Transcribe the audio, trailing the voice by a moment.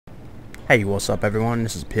Hey, what's up everyone,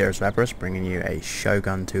 this is Piers Labrus bringing you a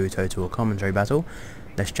Shogun 2 Total Commentary Battle.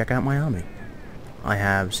 Let's check out my army. I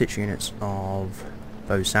have 6 units of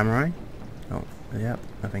bow samurai. Oh, yep,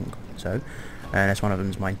 I think so. And that's one of them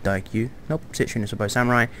is my Daikyu. Nope, 6 units of bow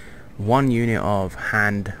samurai. 1 unit of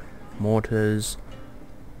hand mortars.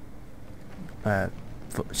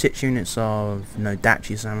 6 units of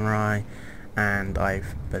Nodachi samurai. And I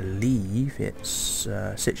believe it's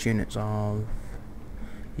 6 units of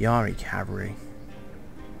Yari cavalry.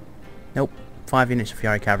 Nope, 5 units of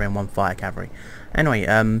Yari cavalry and 1 fire cavalry. Anyway,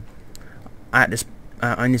 at this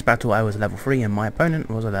in this battle I was level 3 and my opponent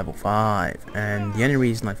was a level 5. And the only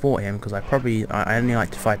reason I fought him, because I only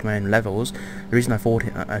like to fight my own levels. The reason I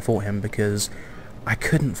fought him because I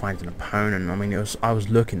couldn't find an opponent. I mean, I was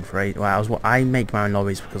looking for it. Well, I make my own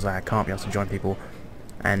lobbies because I can't be able to join people,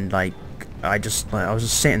 and like I was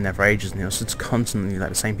just sitting there for ages, and it was just constantly like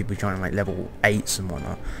the same people joining like level 8s and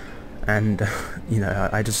whatnot. And you know,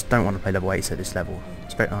 I just don't want to play level 8s at this level.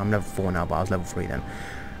 I'm level 4 now, but I was level 3 then.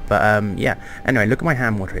 But yeah. Anyway, look at my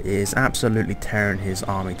hand mortar. It is absolutely tearing his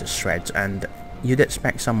army to shreds, and you'd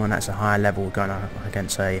expect someone that's a higher level going up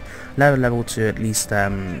against a lower level to at least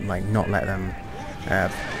like not let them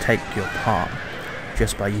take your part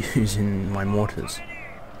just by using my mortars.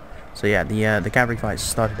 So yeah, the cavalry fight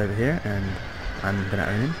started over here, and I'm gonna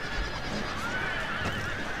own him.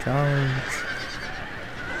 Charge.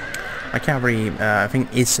 My cavalry, I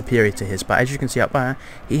think, is superior to his, but as you can see up there,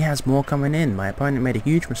 he has more coming in. My opponent made a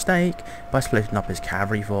huge mistake by splitting up his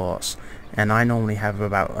cavalry force, and I normally have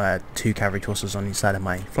about 2 cavalry forces on each side of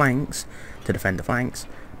my flanks to defend the flanks.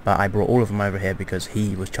 But I brought all of them over here because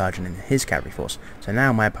he was charging in his cavalry force. So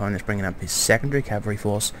now my opponent is bringing up his secondary cavalry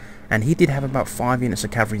force, and he did have about 5 units of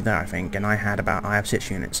cavalry there, I think, and I have 6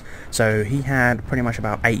 units. So he had pretty much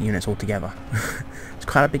about 8 units altogether. It's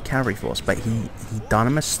quite a big cavalry force, but he done a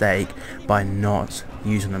mistake by not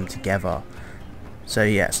using them together. So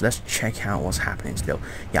yeah, so let's check out what's happening still.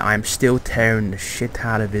 Yeah, I'm still tearing the shit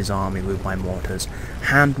out of his army with my mortars.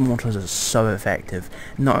 Hand mortars are so effective.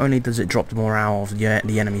 Not only does it drop the morale of the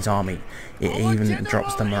enemy's army, it even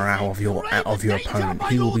drops the morale of your opponent.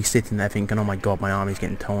 He will be sitting there thinking, oh my god, my army's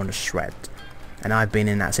getting torn to shreds. And I've been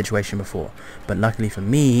in that situation before. But luckily for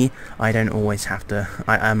me, I don't always have to.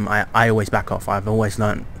 I always back off. I've always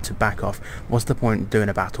learned to back off. What's the point of doing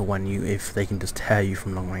a battle if they can just tear you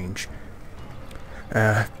from long range?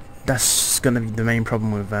 That's going to be the main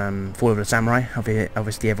problem with Fall of the Samurai.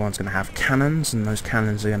 Obviously everyone's going to have cannons, and those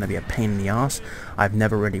cannons are going to be a pain in the ass. I've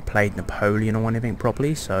never really played Napoleon or anything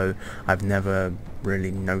properly, so I've never really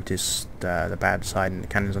noticed the bad side in the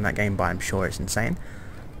cannons on that game, but I'm sure it's insane.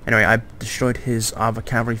 Anyway, I destroyed his other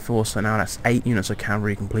cavalry force, so now that's 8 units of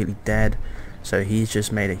cavalry completely dead. So he's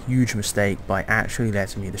just made a huge mistake by actually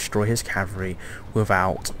letting me destroy his cavalry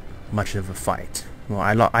without much of a fight.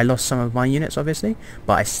 Well, I lost some of my units, obviously,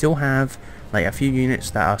 but I still have like a few units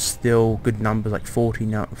that are still good numbers, like 40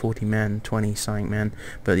 men, 20 something men,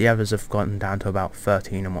 but the others have gotten down to about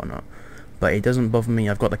 13 and whatnot. But it doesn't bother me.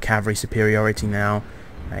 I've got the cavalry superiority now.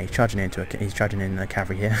 He's charging in the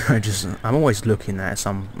cavalry here. I'm always looking at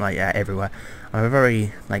some everywhere. I'm a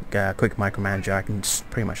very quick micromanager. I can just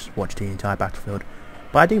pretty much watch the entire battlefield.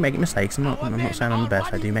 But I do make mistakes. I'm not saying I'm the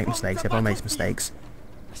best. I do make mistakes. Everyone makes mistakes.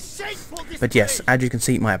 But yes, as you can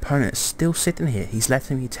see, my opponent is still sitting here. He's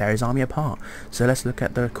letting me tear his army apart. So let's look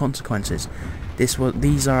at the consequences.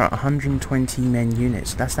 These are 120 men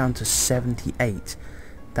units. That's down to 78.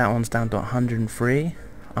 That one's down to 103,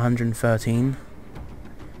 113,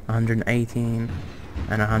 118,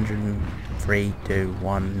 and 103 to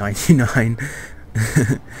 199.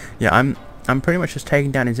 Yeah, I'm pretty much just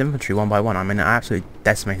taking down his infantry one by one. I mean, I absolutely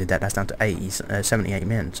decimated that. That's down to 78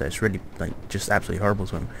 men, so it's really just absolutely horrible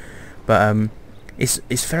to him. But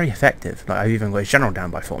it's very effective. Like, I've even got his general down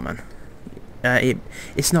by 4 men.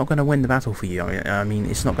 It's not going to win the battle for you. I mean,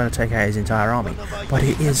 it's not going to take out his entire army, but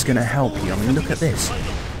it is going to help you. I mean, look at this.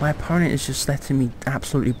 My opponent is just letting me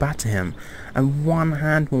absolutely batter him, and 1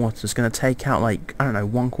 hand mortar is going to take out, like, I don't know,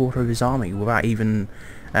 1/4 of his army without even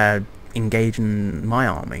engaging my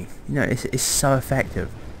army. You know, it's so effective.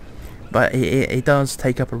 But it does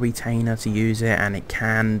take up a retainer to use it, and it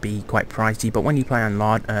can be quite pricey. But when you play on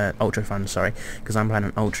Ultra funds, sorry, because I'm playing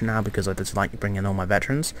on Ultra now because I just like bringing all my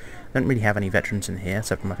veterans. I don't really have any veterans in here,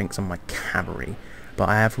 except from I think some of my cavalry. But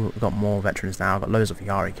I have got more veterans now. I've got loads of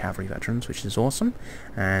Yari cavalry veterans, which is awesome,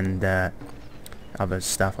 and other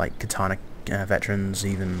stuff like katana veterans.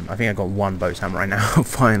 Even I think I got one bow samurai now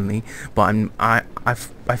finally. But I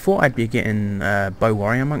thought I'd be getting bow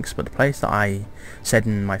warrior monks, but the place that I said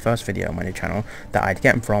in my first video on my new channel that I'd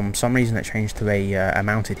get them from some reason it changed to a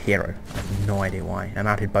mounted hero. I have no idea why. A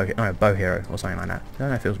mounted bow hero or something like that. I don't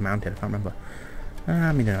know if it was mounted. I can't remember.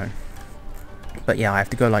 I mean, I don't know. But yeah, I have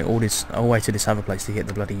to go like all the way to this other place to get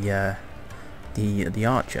the bloody the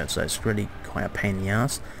archer. So it's really quite a pain in the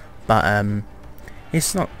ass. But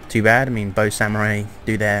it's not too bad. I mean, both samurai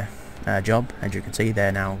do their job. As you can see,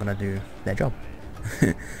 they're now going to do their job.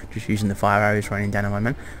 Just using the fire arrows raining down on my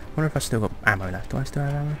men. I wonder if I still got ammo left. Do I still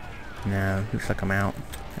have ammo? No, looks like I'm out.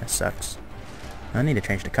 That sucks. I need to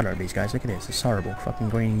change the colour of these guys. Look at this. It's horrible. Fucking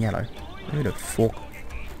green and yellow. Who the fuck?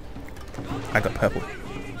 I got purple.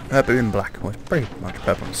 Purple and black. Well, it's pretty much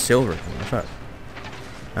purple and silver. What's up?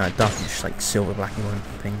 Dark is just like silver black one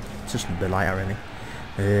thing. It's just the lighter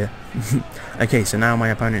really. Okay, so now my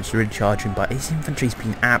opponent's really charging, but his infantry's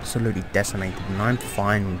been absolutely decimated, and I'm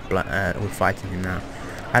fine with fighting him now.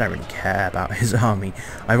 I don't really care about his army.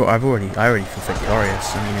 I already feel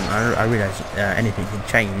victorious. I mean, I realise anything can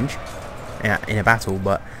change in a battle,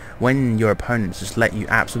 but when your opponents just let you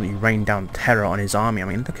absolutely rain down terror on his army, I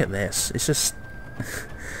mean, look at this. It's just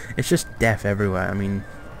it's just death everywhere. I mean,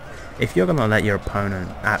 if you're gonna let your opponent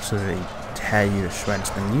absolutely tear you to shreds,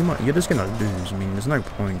 then you're just gonna lose. I mean, there's no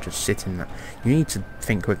point just sitting there. You need to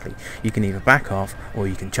think quickly. You can either back off or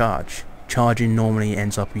you can charge. Charging normally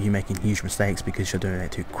ends up with you making huge mistakes because you're doing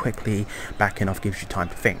it too quickly. Backing off gives you time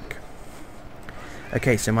to think.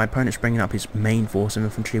 Okay, so my opponent's bringing up his main force of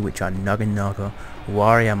infantry, which are Naga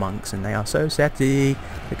warrior monks, and they are so sexy.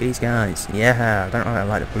 Look at these guys. Yeah, I don't really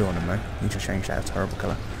like the blue on them though. Need to change that. It's a horrible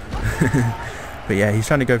colour. But yeah, he's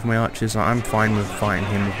trying to go for my archers. I'm fine with fighting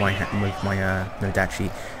him with my Nodachi.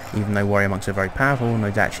 Even though warrior monks are very powerful,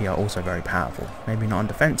 Nodachi are also very powerful. Maybe not on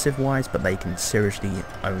defensive wise, but they can seriously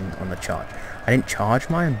own on the charge. I didn't charge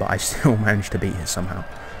mine, but I still managed to beat his somehow.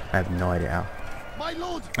 I have no idea how.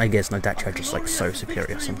 I guess Nodachi are just like so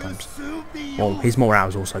superior sometimes. Well, his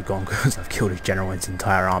morale's also gone because I've killed his general and his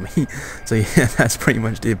entire army. So yeah, that's pretty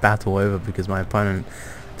much the battle over because my opponent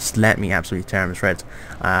just let me absolutely tear him to shreds.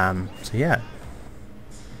 So yeah.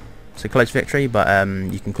 It's a close victory, but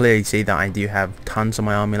you can clearly see that I do have tons of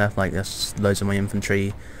my army left. Like there's loads of my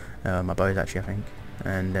infantry, my bows actually I think,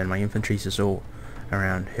 and then my infantry's just all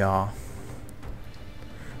around here.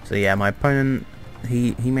 So yeah, my opponent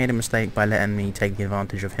he made a mistake by letting me take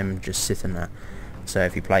advantage of him just sitting there. So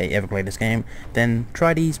if you ever play this game, then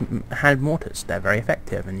try these hand mortars. They're very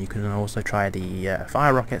effective, and you can also try the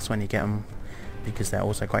fire rockets when you get them because they're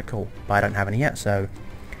also quite cool. But I don't have any yet, so.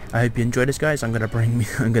 I hope you enjoyed this, guys. I'm gonna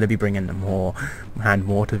be bringing more hand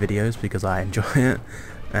mortar videos because I enjoy it,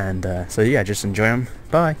 and so yeah, just enjoy them.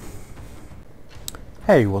 Bye.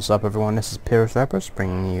 Hey, what's up, everyone? This is Pyrrhus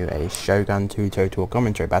bringing you a Shogun 2 total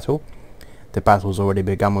commentary battle. The battle's already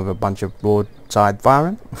begun with a bunch of broadside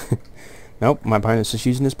firing. Nope, my opponent's just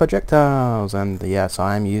using his projectiles, and yes,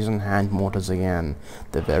 I am using hand mortars again.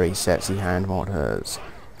 The very sexy hand mortars.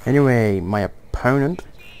 Anyway, my opponent,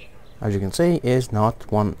 as you can see, is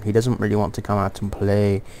not one. He doesn't really want to come out and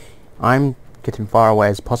play. I'm getting far away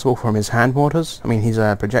as possible from his hand mortars. I mean his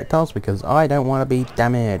projectiles, because I don't want to be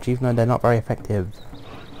damaged, even though they're not very effective.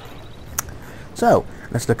 So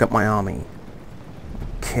let's look at my army.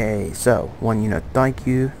 Okay, so 1 unit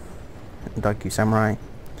Daikyu samurai,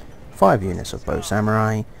 5 units of bow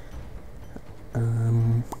samurai.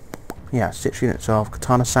 Yeah, 6 units of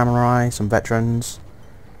katana samurai, some veterans.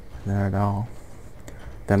 There it all.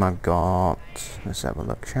 Then I've got, let's have a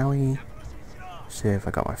look, shall we? See if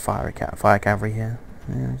I got my fire cavalry here.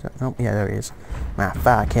 Yeah, is that, oh, yeah, there he is. My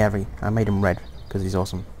fire cavalry. I made him red because he's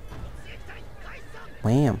awesome.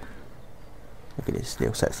 Wham! Look at this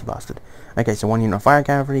little sexy bastard. Okay, so 1 unit of fire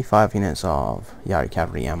cavalry, 5 units of Yari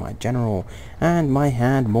cavalry, and my general, and my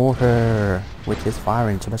hand mortar, which is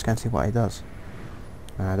firing. So let's go and see what he does.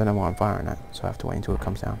 I don't know what I'm firing at, so I have to wait until it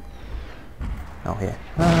comes down. Oh, here.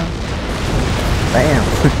 Bam!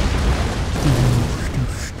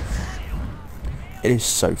 It is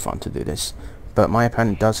so fun to do this, but my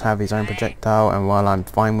opponent does have his own projectile, and while I'm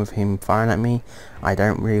fine with him firing at me, I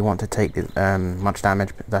don't really want to take much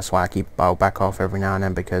damage. That's why I'll back off every now and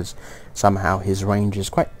then, because somehow his range is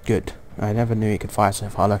quite good. I never knew he could fire so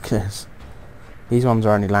far like this. These ones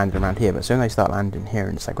are only landing around here, but soon they start landing here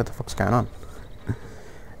and it's like, what the fuck's going on?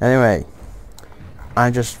 Anyway,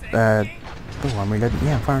 I just oh, I'm reloading.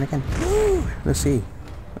 Yeah, I'm firing again. Let's see.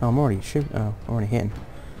 Oh, I'm already shooting. Oh, I'm already hitting.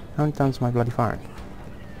 How many times am I bloody firing?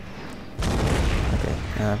 Okay,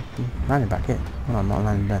 landing back here. Oh, I'm not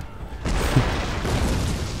landing there.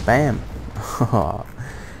 Bam!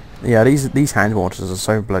 Yeah, these hand mortars are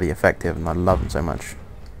so bloody effective, and I love them so much.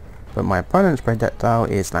 But my opponent's projectile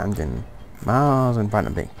is landing miles in front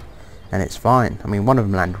of me, and it's fine. I mean, one of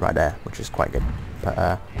them landed right there, which is quite good.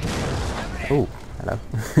 But oh, hello.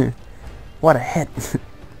 What a hit!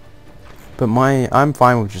 But I'm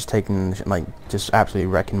fine with just taking, like, just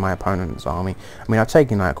absolutely wrecking my opponent's army. I mean, I've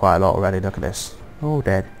taken like quite a lot already. Look at this. Oh,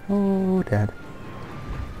 dead. Oh, dead.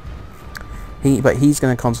 But he's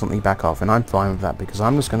going to constantly back off, and I'm fine with that because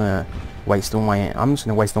I'm just going to waste all my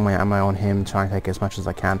ammo on him, try and take as much as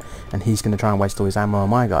I can, and he's going to try and waste all his ammo on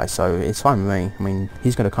my guy. So it's fine with me. I mean,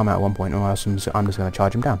 he's going to come out at one point, or else I'm just going to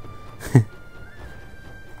charge him down.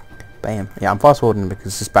 Bam. Yeah, I'm fast forwarding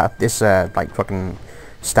because this like fucking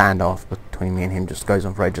standoff between me and him just goes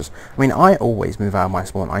on for ages. I mean, I always move out of my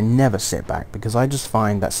spawn. I never sit back because I just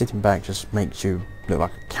find that sitting back just makes you look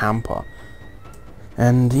like a camper,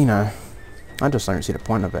 and you know, I just don't see the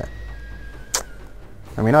point of it.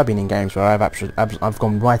 I mean, I've been in games where I've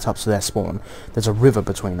gone right up to their spawn. There's a river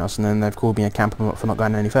between us, and then they've called me a camper for not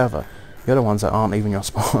going any further. You're the ones that aren't even your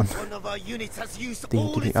spawn.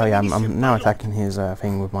 Oh yeah, I'm now attacking his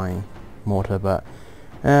thing with my mortar, but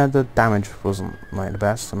the damage wasn't like the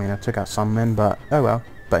best. I mean, I took out some men, but oh well.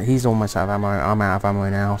 But he's almost out of ammo. I'm out of ammo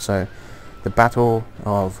now, so the battle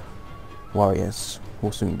of warriors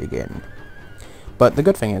will soon begin. But the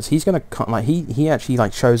good thing is, he's gonna he actually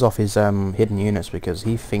like shows off his hidden units because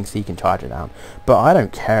he thinks he can charge it down. But I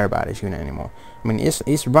don't care about his unit anymore. I mean,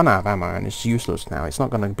 it's run out of ammo and it's useless now. It's not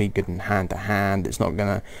gonna be good in hand to hand. It's not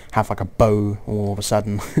gonna have like a bow all of a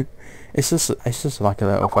sudden. it's just like a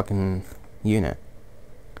little fucking unit.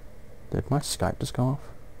 Did my Skype just go off?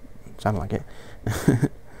 Sounded like it.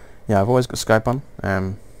 Yeah, I've always got Skype on.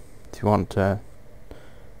 If you want to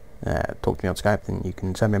talk to me on Skype, then you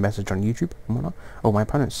can send me a message on YouTube and whatnot. Oh, my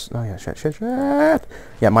opponent's... Oh, yeah, shit.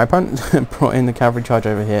 Yeah, my opponent brought in the cavalry charge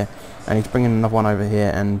over here, and he's bringing another one over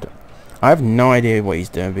here, and I have no idea what he's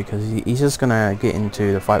doing, because he's just going to get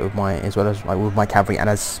into the fight with my... as well as like, with my cavalry, and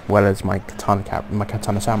as well as my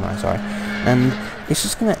katana samurai, sorry. And it's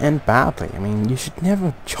just going to end badly. I mean, you should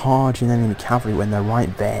never charge in enemy cavalry when they're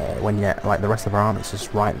right there, when you're, like, the rest of our army is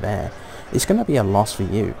just right there. It's going to be a loss for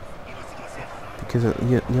you. Because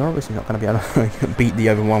you're obviously not going to be able to beat the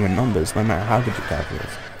overwhelming numbers, no matter how good your cavalry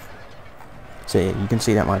is. So yeah, you can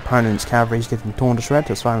see that my opponent's cavalry is getting torn to shreds.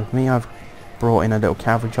 That's fine with me. I've brought in a little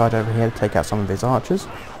cavalry charge over here to take out some of his archers,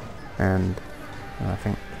 and I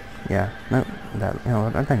think, yeah, no, that, you know,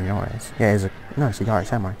 I don't even know what it is. Yeah, it's a Yari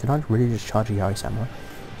samurai. Did I really just charge a Yari samurai?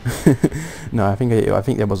 No, I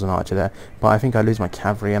think there was an archer there, but I think I lose my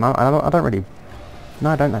cavalry, and I don't really. No,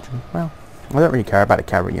 I don't actually. Well, I don't really care about a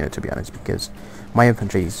cavalry unit, to be honest, because my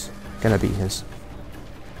infantry's gonna be his.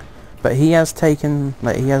 But he has taken,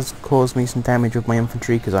 like, he has caused me some damage with my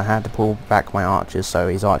infantry because I had to pull back my archers, so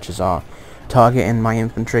his archers are targeting my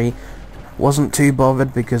infantry. Wasn't too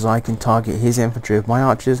bothered because I can target his infantry with my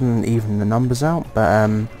archers and even the numbers out.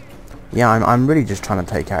 But yeah, I'm really just trying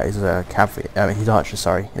to take out his cavalry, his archers,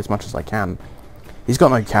 sorry, as much as I can. He's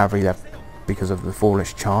got no cavalry left because of the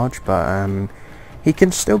foolish charge, but he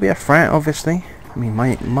can still be a threat, obviously. I mean,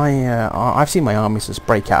 I've seen my armies just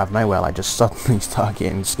break out of nowhere, like just suddenly start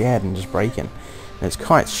getting scared and just breaking. And it's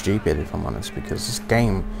quite stupid, if I'm honest, because this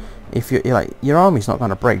game, if you're like, your army's not going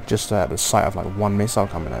to break just at the sight of like one missile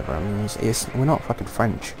coming over. I mean, we're not fucking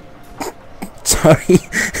French. Sorry,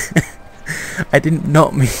 I did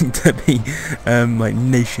not mean to be like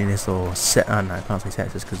nationalist or oh no, I can't say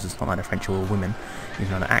sexist because it's not like the French are all women. You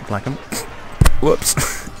know, to act like them. Whoops.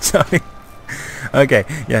 Sorry. Okay,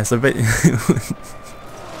 yeah, so the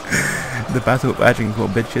battle of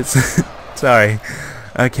Agincourt, bitches. Sorry.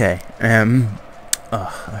 Okay,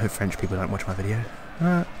 oh, I hope French people don't watch my video.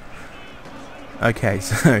 Okay,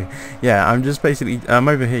 so, yeah, I'm just basically,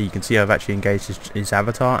 over here you can see I've actually engaged his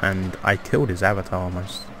avatar, and I killed his avatar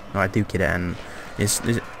almost. No, I do kill it, and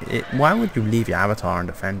why would you leave your avatar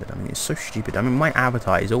undefended? I mean, it's so stupid. I mean, my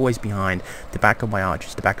avatar is always behind the back of my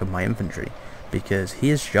archers, the back of my infantry, because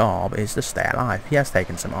his job is to stay alive. He has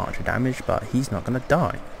taken some archer damage, but he's not going to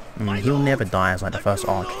die. I mean, he'll never die as like the first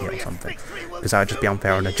archer or something, because that would just be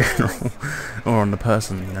unfair on the general or on the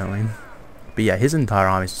person, you know what I mean? But yeah, his entire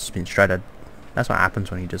army's just been shredded. That's what happens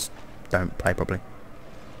when you just don't play properly.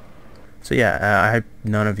 So yeah, I hope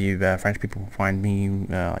none of you French people find me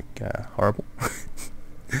horrible.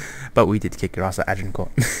 But we did kick your ass at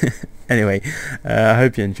Agincourt. Anyway, I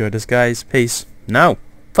hope you enjoyed this, guys. Peace. No,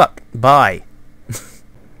 fuck, bye.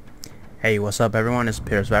 Hey, what's up everyone, it's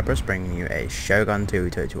Pierce Vapors bringing you a Shogun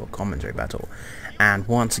 2 Total commentary battle. And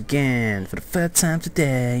once again, for the third time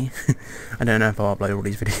today, I don't know if I'll upload all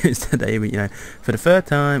these videos today, but you know, for the third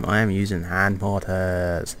time, I am using hand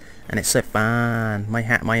mortars, and it's so fun. My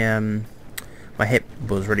hip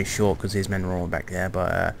was really short because his men were all back there,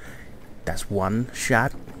 but that's one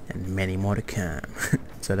shot, and many more to come.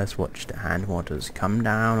 So let's watch the hand mortars come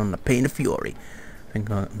down on the Pain of Fury. I think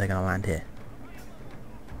they're gonna land here.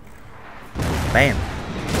 Bam!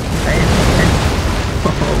 Bam!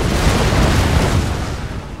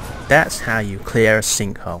 That's how you clear a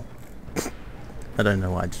sinkhole. I don't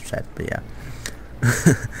know what I just said, but yeah.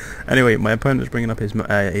 Anyway, my opponent was bringing up his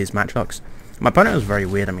matchlocks. My opponent was very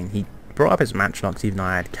weird. I mean, he brought up his matchlocks even though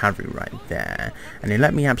I had cavalry right there, and he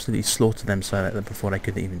let me absolutely slaughter them so that before they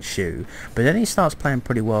could even shoot. But then he starts playing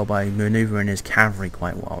pretty well by manoeuvring his cavalry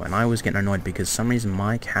quite well, and I was getting annoyed because for some reason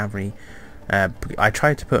my cavalry, I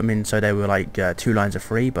tried to put them in so they were like 2 lines of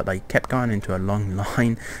 3, but they kept going into a long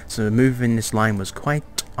line, so moving this line was quite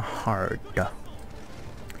hard.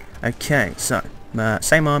 Okay, so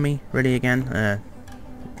same army really again,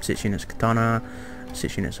 6 units of katana,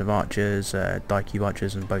 6 units of archers, daiki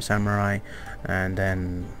archers and bow samurai, and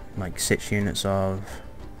then like 6 units of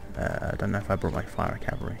I don't know if I brought my fire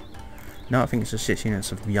cavalry. No, I think it's just 6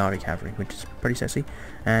 units of Yari cavalry, which is pretty sexy.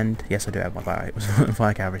 And yes, I do have my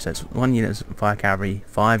fire cavalry. So it's 1 unit of fire cavalry,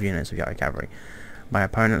 5 units of Yari cavalry. My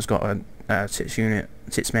opponent's got a 6 unit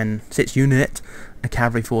a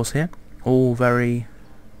cavalry force here. All very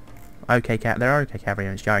okay. They're okay cavalry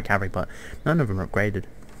and it's Yari cavalry, but none of them are upgraded.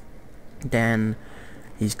 Then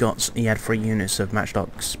he had 3 units of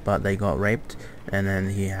matchlocks, but they got raped. And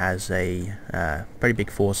then he has a pretty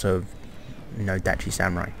big force of Dachi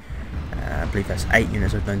samurai. I believe that's 8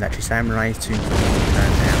 units of Dachi samurai, 2 about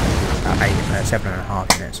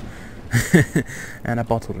 7.5 units. And a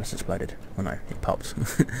bottle just exploded. Well, no, it popped.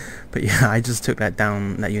 But yeah, I just took that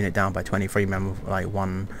unit down by 23 men with like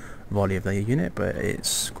 1 volley of the unit, but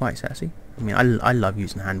it's quite sassy. I mean, I love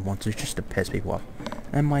using hand mortars just to piss people off.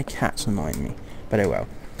 And my cat's annoying me. But oh well.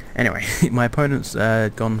 Anyway, my opponent's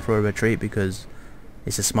gone for a retreat because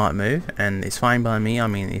it's a smart move, and it's fine by me. I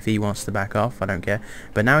mean, if he wants to back off, I don't care.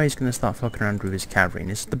 But now he's going to start fucking around with his cavalry, and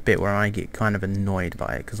this is the bit where I get kind of annoyed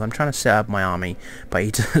by it, because I'm trying to set up my army, but he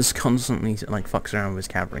just constantly like fucks around with his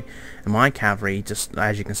cavalry. And my cavalry, just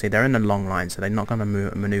as you can see, they're in a long line, so they're not going to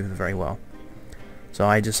maneuver very well. So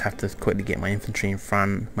I just have to quickly get my infantry in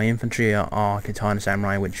front. My infantry are katana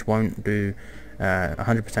samurai, which won't do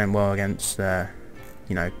 100% well against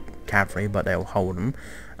cavalry, but they'll hold them.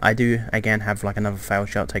 I do again have like another fail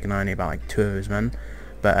shot taking only about like 2 of his men,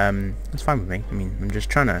 but it's fine with me. I mean, I'm just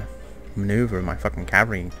trying to maneuver my fucking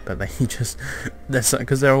cavalry, but they just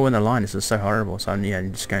because they're all in a line. It's just so horrible. So I'm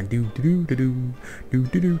just going do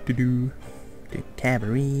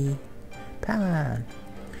cavalry power.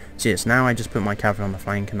 So yes, now I just put my cavalry on the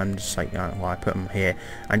flank, and I'm just like, well, I put them here.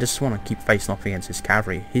 I just want to keep facing off against his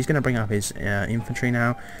cavalry. He's going to bring up his infantry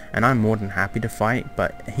now, and I'm more than happy to fight,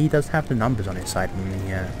 but he does have the numbers on his side in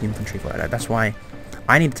the infantry fighter. That's why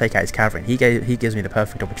I need to take out his cavalry. He gives me the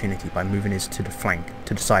perfect opportunity by moving his to the flank,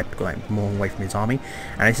 to the side, like more away from his army,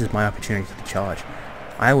 and this is my opportunity to charge.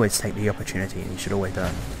 I always take the opportunity, and you should always do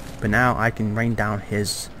it. But now I can rain down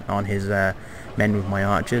on his men with my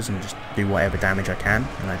archers and just do whatever damage I can,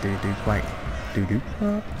 and I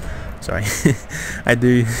I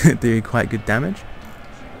do quite good damage.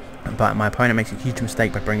 But my opponent makes a huge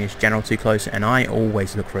mistake by bringing his general too close, and I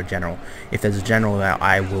always look for a general. If there's a general there,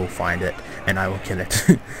 I will find it and I will kill it.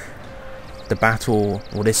 The battle,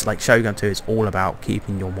 or this like Shogun 2, is all about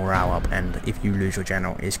keeping your morale up, and if you lose your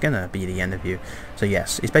general, it's gonna be the end of you. So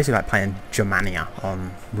yes, it's basically like playing Germania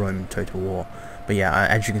on Rome Total War. But yeah,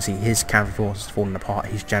 as you can see, his cavalry force is falling apart,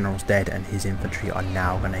 his general's dead, and his infantry are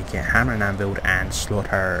now gonna get hammered and anviled and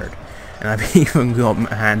slaughtered. And I've even got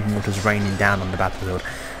hand mortars raining down on the battlefield.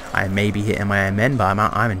 I may be hitting my own men, but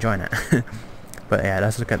I'm enjoying it. But yeah,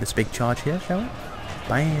 let's look at this big charge here, shall we?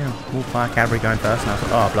 Bam! All fire cavalry going first. And I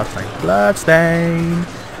thought, oh, bloodstain, bloodstain!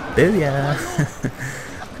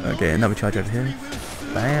 Booyah! Okay, another charge over here.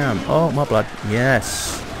 Bam! Oh, my blood.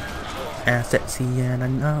 Yes. Sexy, and I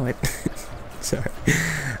know it. Sorry.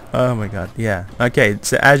 Oh my god. Yeah. Okay.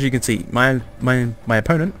 So as you can see, my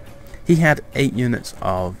opponent, he had 8 units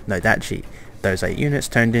of Nodachi. Those 8 units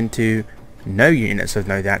turned into no units of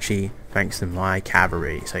Nodachi, thanks to my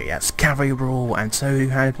cavalry. So yes, cavalry rule, and so do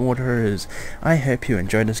hand mortars. I hope you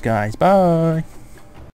enjoyed this, guys. Bye.